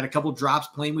had a couple drops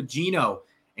playing with Geno.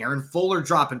 Aaron Fuller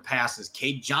dropping passes.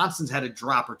 Cade Johnson's had a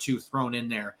drop or 2 thrown in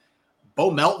there. Bo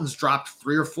Melton's dropped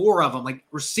 3 or 4 of them. Like,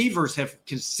 receivers have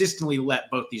consistently let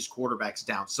both these quarterbacks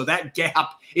down. So that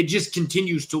gap, it just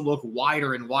continues to look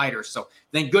wider and wider. So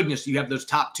thank goodness you have those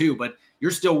top 2, but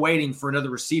you're still waiting for another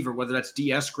receiver, whether that's D.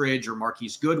 Eskridge or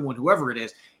Marquise Goodwin, whoever it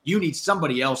is. You need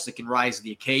somebody else that can rise to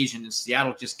the occasion, and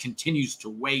Seattle just continues to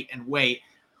wait and wait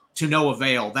to no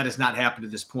avail. That has not happened to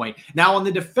this point. Now, on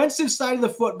the defensive side of the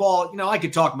football, I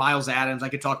could talk Miles Adams. I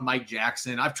could talk Mike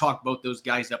Jackson. I've talked both those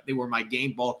guys up. They were my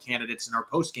game ball candidates in our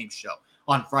post-game show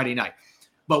on Friday night.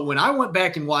 But when I went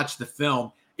back and watched the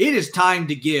film, it is time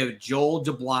to give Joel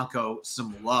DeBlanco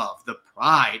some love. The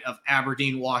pride of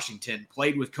Aberdeen, Washington,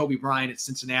 played with Kobe Bryant at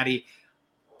Cincinnati.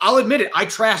 I'll admit it, I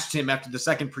trashed him after the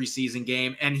second preseason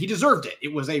game, and he deserved it.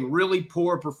 It was a really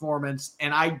poor performance,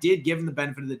 and I did give him the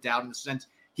benefit of the doubt in the sense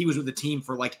he was with the team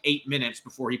for like 8 minutes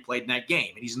before he played in that game,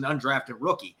 and he's an undrafted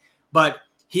rookie. But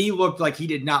he looked like he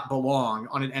did not belong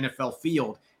on an NFL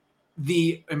field.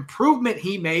 The improvement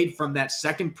he made from that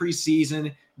second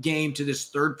preseason game to this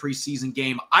third preseason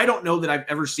game, I don't know that I've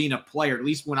ever seen a player, at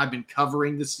least when I've been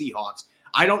covering the Seahawks,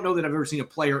 I don't know that I've ever seen a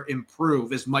player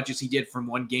improve as much as he did from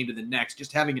one game to the next.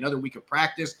 Just having another week of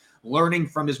practice, learning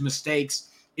from his mistakes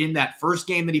in that first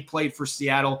game that he played for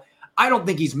Seattle. I don't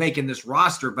think he's making this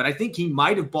roster, but I think he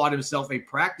might have bought himself a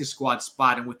practice squad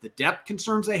spot. And with the depth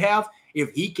concerns they have, if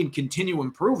he can continue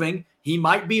improving, he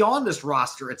might be on this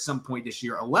roster at some point this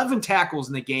year. 11 tackles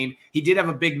in the game. He did have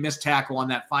a big missed tackle on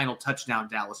that final touchdown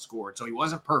Dallas scored, so he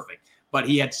wasn't perfect, but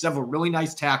he had several really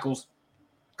nice tackles.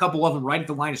 Couple of them right at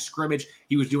the line of scrimmage.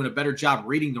 He was doing a better job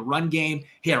reading the run game.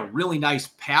 He had a really nice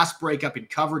pass breakup in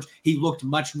coverage. He looked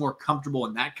much more comfortable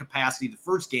in that capacity. The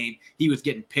first game, he was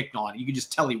getting picked on. You could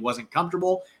just tell he wasn't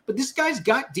comfortable. But this guy's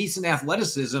got decent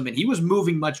athleticism, and he was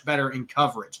moving much better in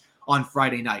coverage on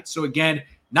Friday night. So again,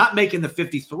 not making the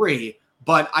 53,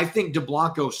 but I think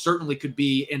DeBlanco certainly could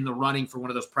be in the running for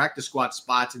one of those practice squad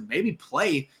spots and maybe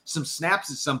play some snaps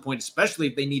at some point, especially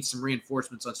if they need some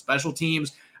reinforcements on special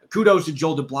teams. Kudos to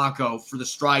Joel DeBlanco for the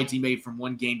strides he made from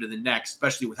one game to the next,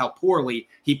 especially with how poorly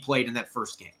he played in that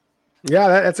first game. Yeah,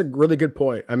 that's a really good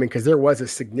point. I mean, because there was a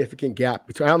significant gap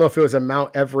between, I don't know if it was a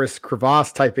Mount Everest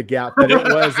crevasse type of gap, but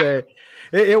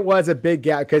it was a big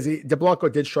gap because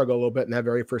DeBlanco did struggle a little bit in that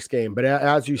very first game. But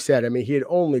as you said, I mean, he had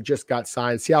only just got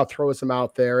signed. Seattle throws him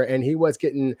out there, and he was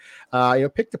getting,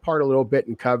 picked apart a little bit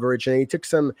in coverage, and he took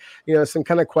some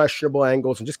kind of questionable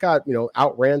angles and just got,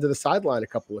 outran to the sideline a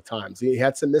couple of times. He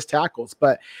had some missed tackles,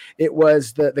 but it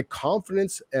was the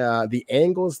confidence, the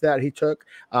angles that he took,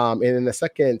 and in the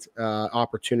second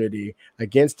opportunity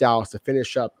against Dallas to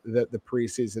finish up the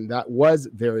preseason, that was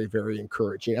very, very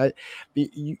encouraging.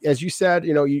 As you said,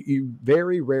 you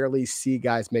very rarely see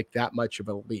guys make that much of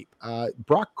a leap.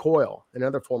 Brock Coyle,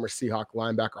 another former Seahawk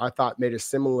linebacker, I thought made a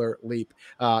similar leap,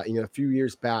 a few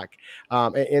years back.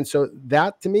 And so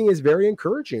that to me is very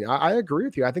encouraging. I agree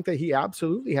with you. I think that he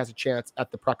absolutely has a chance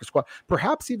at the practice squad,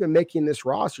 perhaps even making this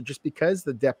roster just because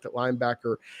the depth at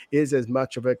linebacker is as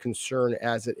much of a concern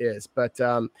as it is. But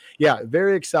yeah,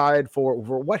 very excited for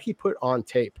what he put on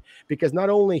tape, because not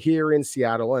only here in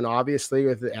Seattle and obviously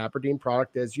with the Aberdeen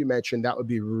product, as you mentioned, that would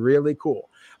be really cool.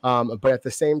 But at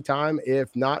the same time,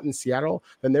 if not in Seattle,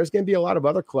 then there's going to be a lot of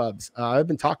other clubs. I've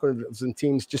been talking to some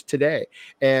teams just today,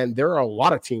 and there are a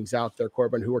lot of teams out there,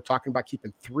 Corbin, who are talking about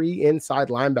keeping 3 inside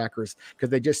linebackers because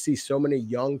they just see so many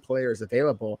young players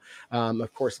available.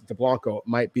 Of course, DeBlanco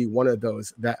might be one of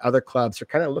those that other clubs are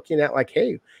kind of looking at like,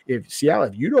 hey, if Seattle,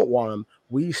 if you don't want them,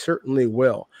 we certainly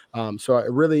will. So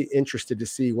I'm really interested to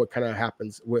see what kind of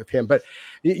happens with him. But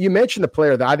you mentioned the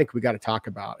player that I think we got to talk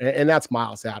about, and that's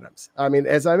Miles Adams. I mean,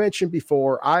 as I mentioned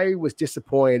before, I was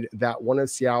disappointed that one of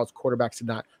Seattle's quarterbacks did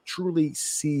not truly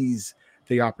seize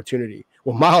the opportunity.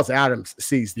 Well, Miles Adams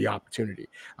seized the opportunity.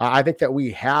 I think that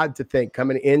we had to think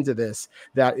coming into this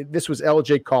that this was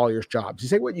LJ Collier's job. You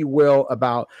say what you will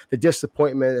about the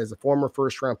disappointment as a former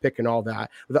first-round pick and all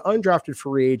that, with an undrafted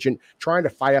free agent trying to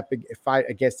fight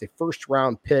against a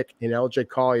first-round pick in LJ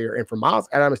Collier, and for Miles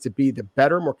Adams to be the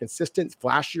better, more consistent,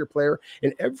 flashier player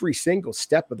in every single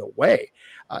step of the way.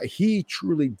 He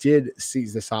truly did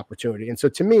seize this opportunity. And so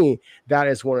to me, that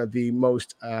is one of the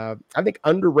most, I think,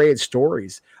 underrated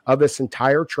stories of this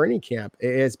entire training camp.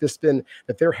 It's just been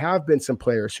that there have been some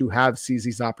players who have seized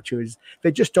these opportunities.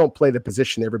 They just don't play the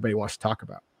position everybody wants to talk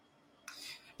about.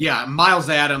 Yeah, Miles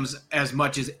Adams, as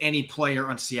much as any player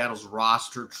on Seattle's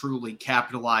roster, truly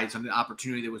capitalized on the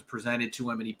opportunity that was presented to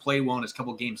him, and he played well in his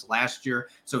couple games last year.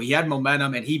 So he had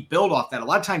momentum, and he built off that. A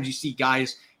lot of times you see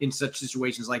guys in such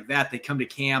situations like that, they come to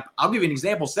camp. I'll give you an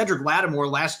example. Cedric Lattimore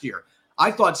last year.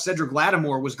 I thought Cedric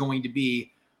Lattimore was going to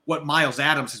be what Miles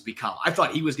Adams has become. I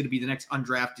thought he was going to be the next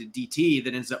undrafted DT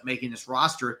that ends up making this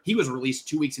roster. He was released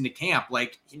 2 weeks into camp.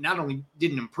 Like, he not only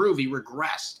didn't improve, he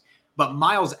regressed. But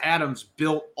Miles Adams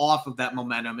built off of that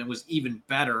momentum and was even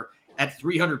better at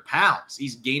 300 pounds.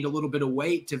 He's gained a little bit of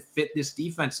weight to fit this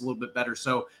defense a little bit better.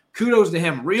 So kudos to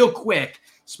him. Real quick,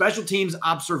 special teams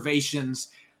observations.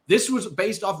 This was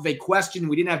based off of a question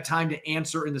we didn't have time to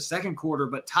answer in the second quarter,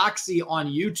 but Toxie on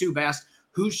YouTube asked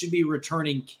who should be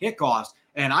returning kickoffs.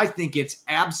 And I think it's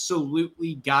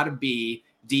absolutely got to be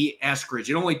D. Eskridge.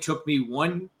 It only took me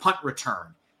one punt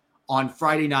return on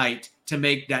Friday night to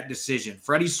make that decision.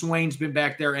 Freddie Swain's been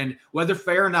back there, and whether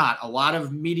fair or not, a lot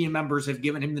of media members have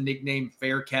given him the nickname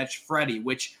Fair Catch Freddie,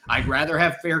 which I'd rather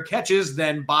have fair catches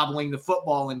than bobbling the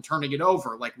football and turning it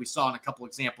over like we saw in a couple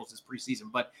examples this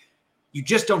preseason. But you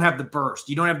just don't have the burst.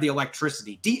 You don't have the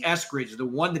electricity. D. Eskridge, the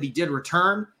one that he did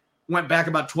return, went back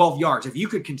about 12 yards. If you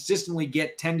could consistently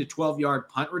get 10 to 12-yard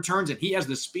punt returns, and he has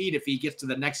the speed, if he gets to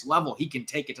the next level, he can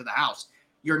take it to the house.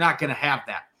 You're not going to have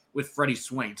that with Freddie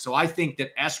Swain. So I think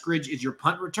that Eskridge is your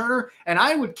punt returner, and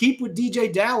I would keep with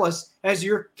DJ Dallas as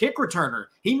your kick returner.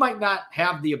 He might not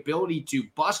have the ability to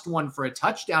bust one for a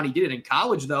touchdown. He did it in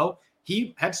college, though.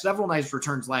 He had several nice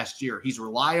returns last year. He's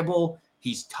reliable.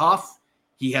 He's tough.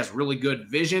 He has really good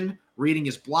vision, reading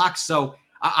his blocks. So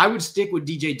I would stick with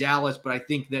DJ Dallas, but I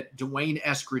think that Dwayne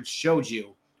Eskridge showed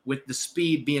you with the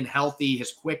speed, being healthy,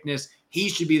 his quickness, he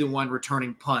should be the one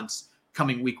returning punts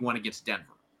coming week 1 against Denver.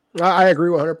 I agree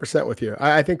 100% with you.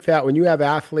 I think that when you have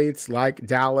athletes like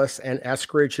Dallas and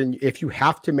Eskridge, and if you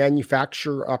have to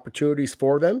manufacture opportunities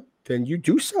for them, then you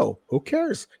do so. Who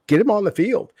cares? Get them on the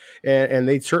field. And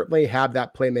they certainly have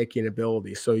that playmaking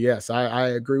ability. So, yes, I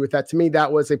agree with that. To me,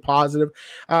 that was a positive.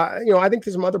 I think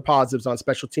there's some other positives on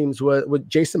special teams with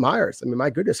Jason Myers. I mean, my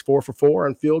goodness, 4 for 4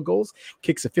 on field goals,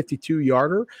 kicks a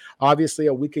 52-yarder. Obviously,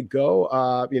 a week ago,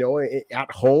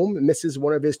 at home, misses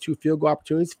one of his 2 field goal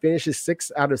opportunities, finishes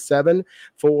 6 out of 7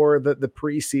 for the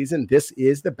preseason. This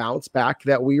is the bounce back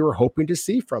that we were hoping to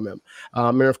see from him.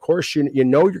 And, of course, you're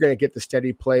going to get the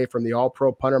steady play from the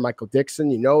all-pro punter, Michael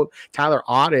Dixon. Tyler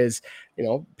Ott is,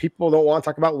 people don't want to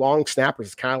talk about long snappers.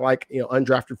 It's kind of like,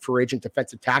 undrafted free agent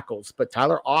defensive tackles. But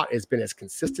Tyler Ott has been as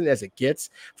consistent as it gets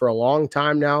for a long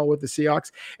time now with the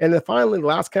Seahawks. And then finally, the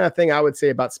last kind of thing I would say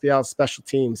about Seattle's special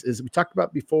teams is we talked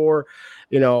about before,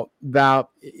 about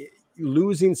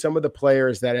losing some of the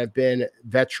players that have been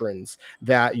veterans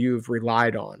that you've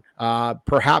relied on,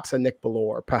 perhaps a Nick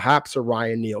Bellore, perhaps a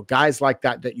Ryan Neal, guys like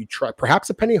that you trust, perhaps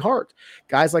a Penny Hart,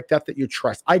 guys like that you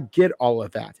trust. I get all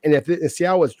of that. And if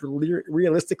Seattle is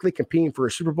realistically competing for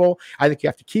a Super Bowl, I think you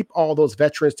have to keep all those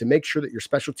veterans to make sure that your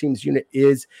special teams unit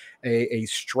is a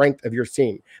strength of your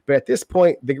team. But at this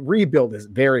point, the rebuild is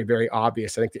very, very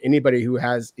obvious. I think to anybody who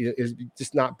is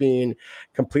just not being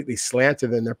completely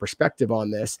slanted in their perspective on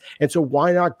this. And so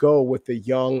why not go with the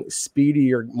young,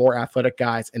 speedier, more athletic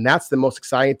guys? And that's the most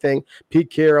exciting thing. Pete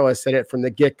Carroll has said it from the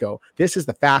get-go. This is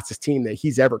the fastest team that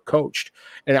he's ever coached.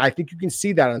 And I think you can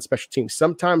see that on special teams.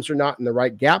 Sometimes they're not in the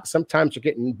right gap. Sometimes they're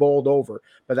getting bowled over.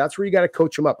 But that's where you got to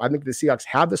coach them up. I think the Seahawks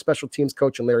have the special teams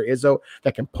coach in Larry Izzo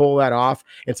that can pull that off.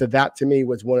 And so that, to me,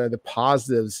 was one of the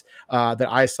positives that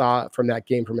I saw from that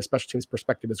game from a special teams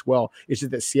perspective as well, is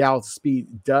just that Seattle's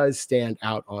speed does stand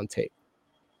out on tape.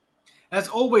 As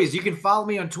always, you can follow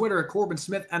me on Twitter at Corbin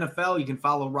Smith NFL. You can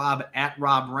follow Rob at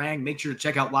Rob Rang. Make sure to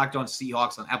check out Locked On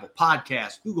Seahawks on Apple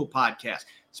Podcasts, Google Podcasts,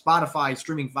 Spotify,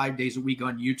 streaming 5 days a week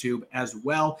on YouTube as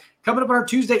well. Coming up on our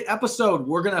Tuesday episode,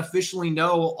 we're going to officially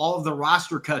know all of the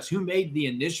roster cuts, who made the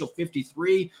initial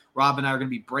 53. Rob and I are going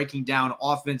to be breaking down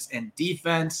offense and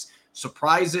defense,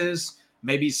 surprises,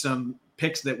 maybe some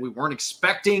picks that we weren't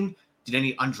expecting. Did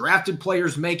any undrafted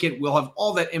players make it? We'll have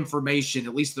all that information,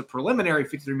 at least the preliminary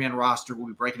 53-man roster. We'll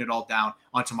be breaking it all down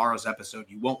on tomorrow's episode.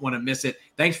 You won't want to miss it.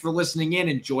 Thanks for listening in.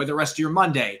 Enjoy the rest of your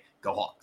Monday. Go Hawks.